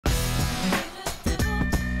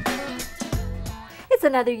It's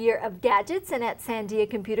another year of gadgets, and at Sandia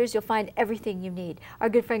Computers, you'll find everything you need. Our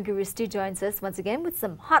good friend Guru Stu joins us once again with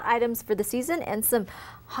some hot items for the season and some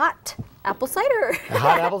hot apple cider.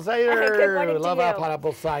 Hot apple cider. Good morning to Love you. hot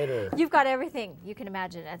apple cider. You've got everything you can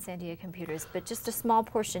imagine at Sandia Computers, but just a small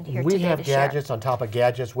portion here We today have to share. gadgets on top of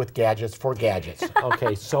gadgets with gadgets for gadgets.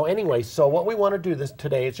 Okay, so anyway, so what we want to do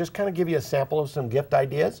today is just kind of give you a sample of some gift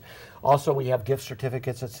ideas. Also, we have gift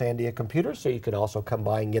certificates at Sandia Computers, so you can also come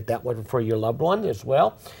by and get that one for your loved one as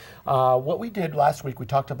well. What we did last week, we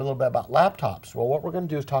talked a little bit about laptops. Well, what we're going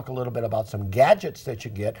to do is talk a little bit about some gadgets that you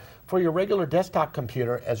get for your regular desktop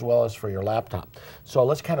computer as well as for your laptop. So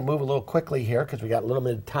let's kind of move a little quickly here because we got a little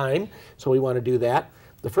bit of time, so we want to do that.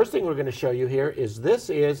 The first thing we're going to show you here is this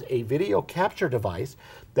is a video capture device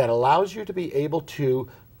that allows you to be able to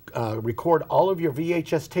record all of your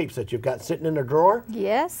VHS tapes that you've got sitting in a drawer to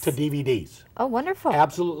DVDs. Oh, wonderful.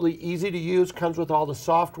 Absolutely easy to use, comes with all the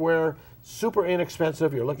software, super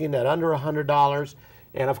inexpensive. You're looking at under $100.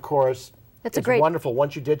 And of course, it's wonderful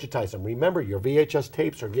once you digitize them. Remember, your VHS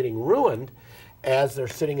tapes are getting ruined as they're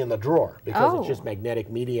sitting in the drawer because it's just magnetic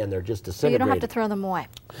media and they're just disintegrating. So you don't have to throw them away.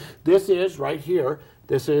 This is right here.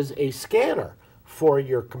 This is a scanner for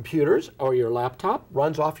your computers or your laptop.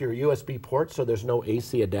 Runs off your USB port, so there's no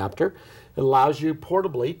AC adapter. It allows you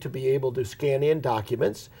portably to be able to scan in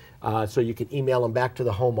documents so you can email them back to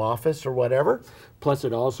the home office or whatever. Plus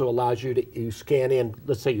it also allows you to scan in,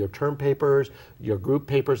 let's say, your term papers, your group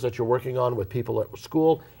papers that you're working on with people at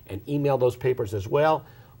school, and email those papers as well.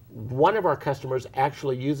 One of our customers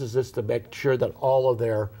actually uses this to make sure that all of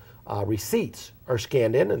their receipts are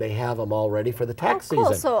scanned in and they have them all ready for the tax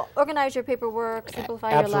season. So organize your paperwork,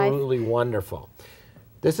 simplify your life. Absolutely wonderful.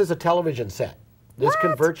 This is a television set. This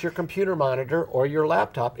converts your computer monitor or your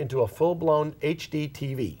laptop into a full-blown HD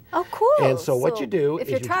TV. Oh, cool. And so what you do if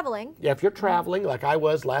you're traveling. Yeah, if you're traveling, like I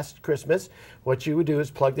was last Christmas, what you would do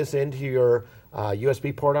is plug this into your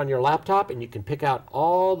USB port on your laptop, and you can pick out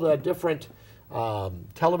all the different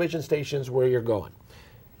television stations where you're going.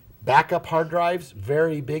 Backup hard drives,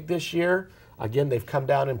 very big this year. Again, they've come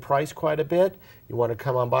down in price quite a bit. You want to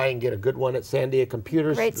come on by and get a good one at Sandia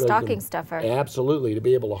Computers. Great stocking stuffer. Absolutely, to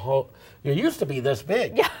be able to hold. You used to be this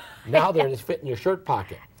big. Yeah. Now they're just fit in your shirt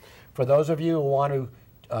pocket. For those of you who want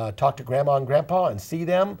to talk to Grandma and Grandpa and see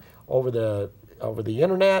them over the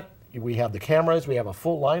internet, we have the cameras. We have a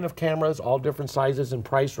full line of cameras, all different sizes and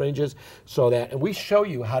price ranges, and we show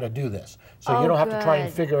you how to do this, so you don't have to try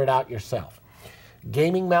and figure it out yourself.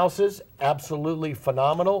 Gaming mouses, absolutely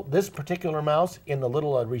phenomenal. This particular mouse in the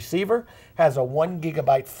little receiver has a 1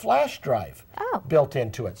 GB flash drive built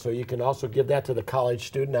into it. So you can also give that to the college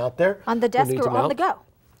student out there. On the desk or on the go.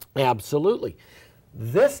 Absolutely.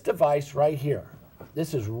 This device right here,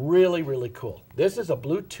 this is really, really cool. This is a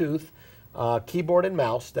Bluetooth keyboard and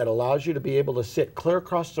mouse that allows you to be able to sit clear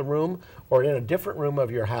across the room or in a different room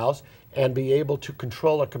of your house and be able to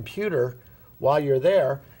control a computer while you're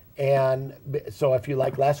there. And so if you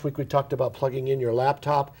like, last week we talked about plugging in your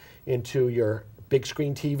laptop into your big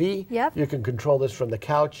screen TV. Yep. You can control this from the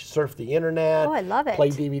couch, surf the internet. Oh, I love it. Play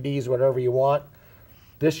DVDs, whatever you want.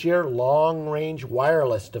 This year, long-range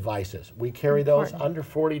wireless devices. We carry those under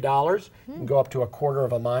 $40 and go up to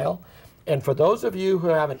 1/4 mile. And for those of you who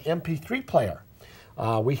have an MP3 player,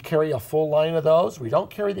 we carry a full line of those. We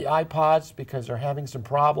don't carry the iPods because they're having some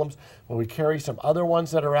problems, but we carry some other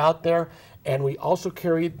ones that are out there. And we also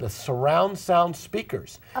carry the surround sound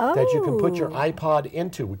speakers that you can put your iPod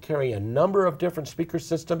into. We carry a number of different speaker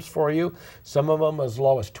systems for you, some of them as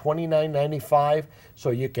low as $29.95, so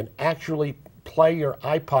you can actually play your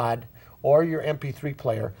iPod or your MP3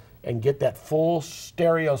 player and get that full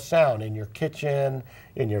stereo sound in your kitchen,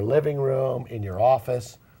 in your living room, in your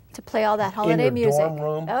office. To play all that holiday music. In your dorm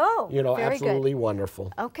room. Oh, you know, very absolutely good.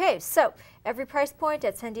 Wonderful. Okay, so every price point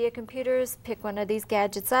at Sandia Computers, pick one of these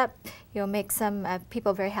gadgets up. You'll make some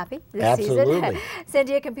people very happy this season.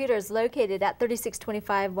 Sandia Computers, located at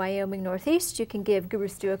 3625 Wyoming Northeast. You can give Guru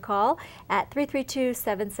Stu a call at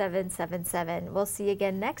 332-7777. We'll see you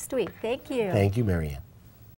again next week. Thank you. Thank you, Marianne.